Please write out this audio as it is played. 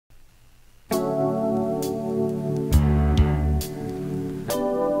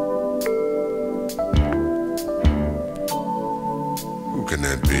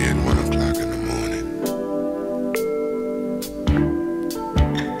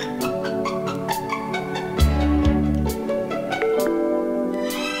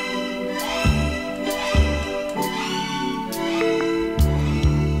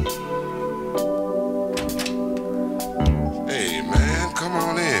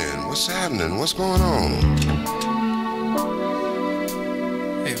What's happening? What's going on?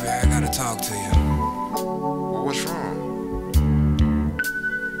 Hey, man, I gotta talk to you. Well, what's wrong?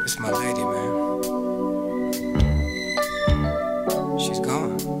 It's my lady, man. She's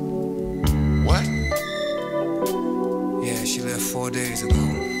gone. What? Yeah, she left 4 days ago.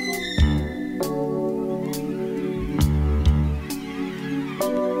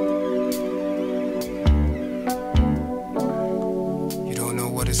 You don't know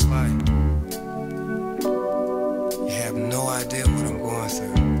what it's like. You have no idea what I'm going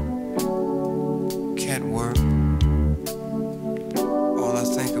through. Can't work. All I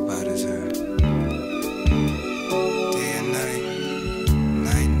think about is her. Day and night,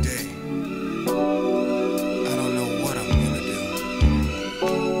 night and day. I don't know what I'm gonna do.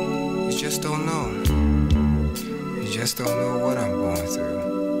 You just don't know. You just don't know what I'm going through.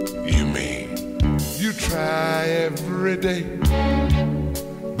 You mean you try every day,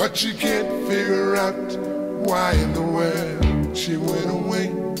 but you can't figure out why in the world she went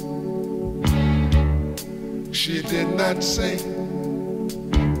away? She did not say.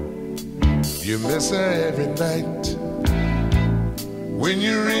 You miss her every night. When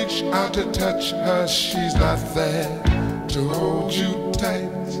you reach out to touch her, she's not there to hold you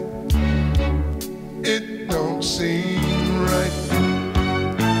tight. It don't seem right.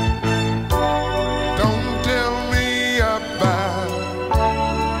 Don't tell me about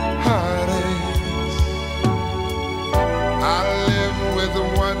heartaches. I live with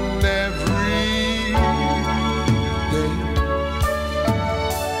one every day.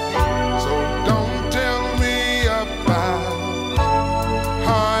 So don't tell me about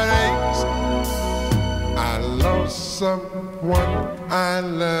heartaches. I lost someone I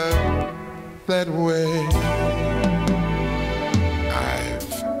love that way. I've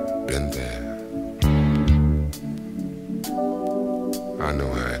been there. I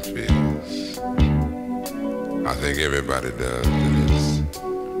know how it feels. I think everybody does that has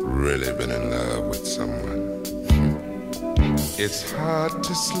really been in love with someone. It's hard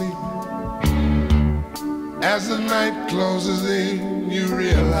to sleep. As the night closes in, you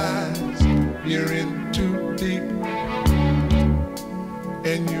realize you're in too deep,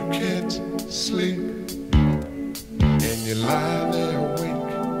 and you can't sleep, and you lie there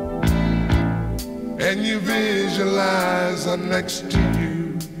awake, and you visualize her next to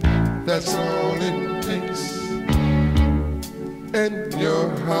you. That's all it takes, and your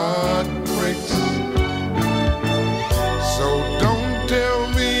heart breaks. So don't tell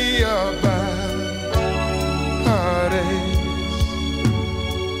me about heartaches.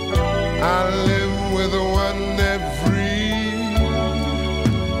 I live with one every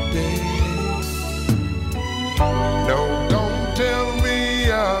day. No, don't tell me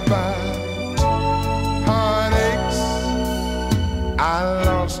about heartaches. I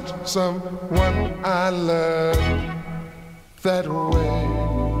lost someone I loved that way.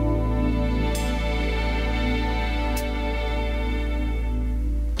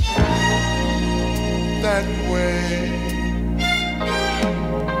 That way.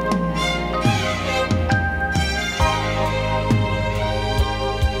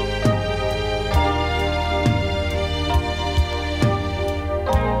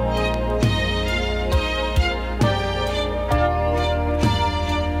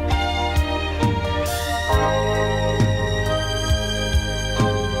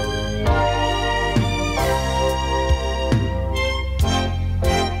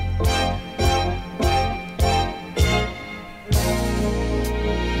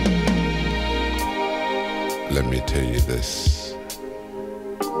 Let me tell you this.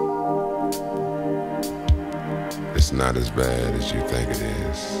 It's not as bad as you think it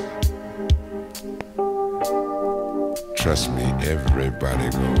is. Trust me, everybody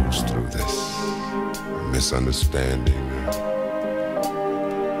goes through this. A misunderstanding.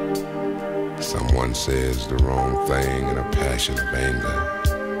 Someone says the wrong thing in a passion of anger.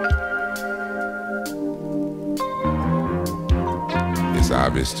 It's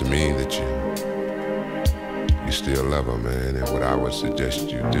obvious to me that you still love her, man, and what I would suggest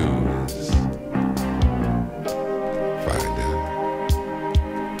you do is find her.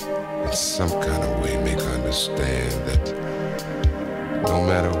 In some kind of way, make her understand that no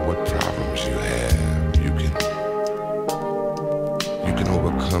matter what problems you have, you can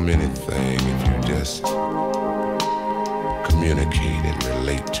overcome anything if you just communicate and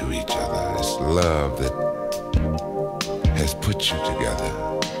relate to each other. It's love that has put you together.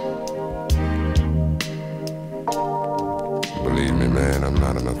 Believe me, man, I'm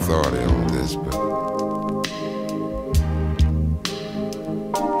not an authority on this, but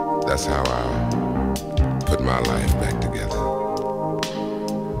that's how I put my life back together.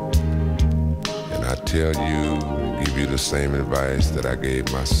 tell you, give you the same advice that I gave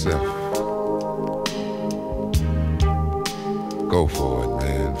myself. Go for it,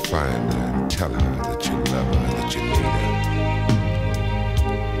 man. Find her and tell her that you love her and that you need her.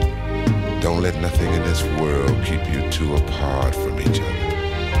 Don't let nothing in this world keep you two apart from each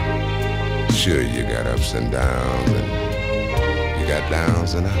other. Sure, you got ups and downs, and you got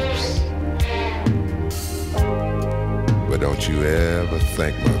downs and ups. But don't you ever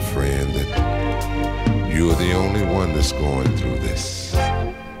think, my friend, that you're the only one that's going through this.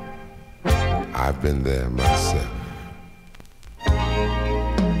 I've been there myself.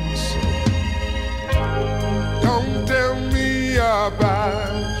 So, don't tell me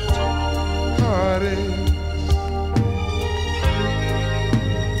about heartaches.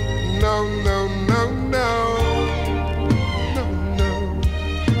 No, no, no, no, no, no.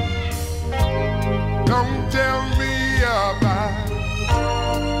 Don't tell me about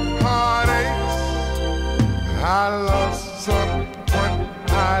heartaches. I lost someone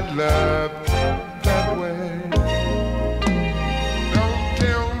I loved.